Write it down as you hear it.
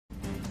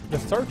The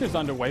search is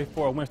underway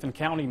for a Winston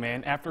County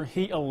man after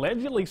he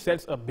allegedly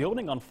sets a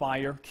building on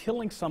fire,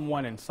 killing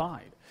someone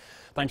inside.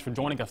 Thanks for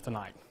joining us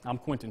tonight. I'm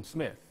Quentin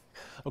Smith.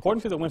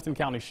 According to the Winston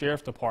County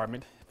Sheriff's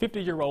Department,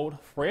 50-year-old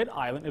Fred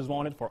Island is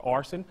wanted for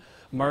arson,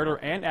 murder,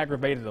 and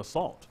aggravated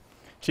assault.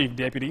 Chief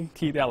Deputy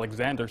Keith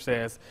Alexander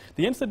says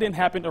the incident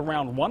happened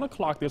around 1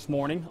 o'clock this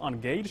morning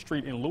on Gage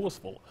Street in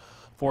Louisville.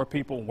 4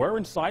 people were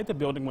inside the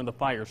building when the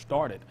fire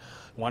started.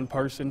 1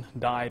 person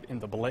died in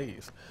the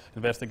blaze.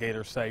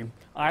 Investigators say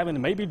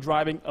Island may be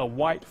driving a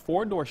white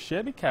 4-door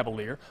Chevy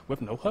Cavalier with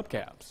no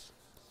hubcaps.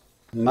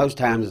 Most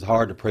times it's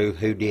hard to prove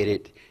who did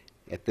it.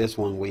 At this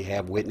one, we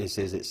have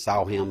witnesses that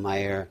saw him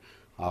there,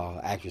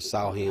 actually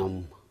saw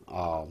him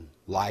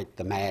light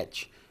the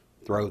match,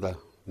 throw the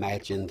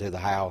match into the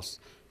house,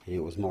 and it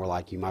was more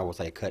like, you might well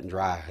say, cut and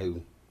dry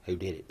who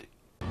did it.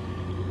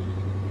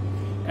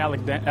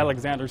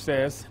 Alexander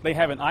says they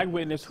have an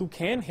eyewitness who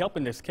can help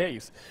in this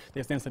case.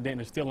 This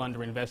incident is still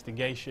under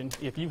investigation.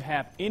 If you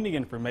have any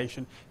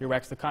information, you're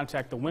asked to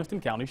contact the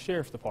Winston County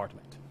Sheriff's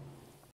Department.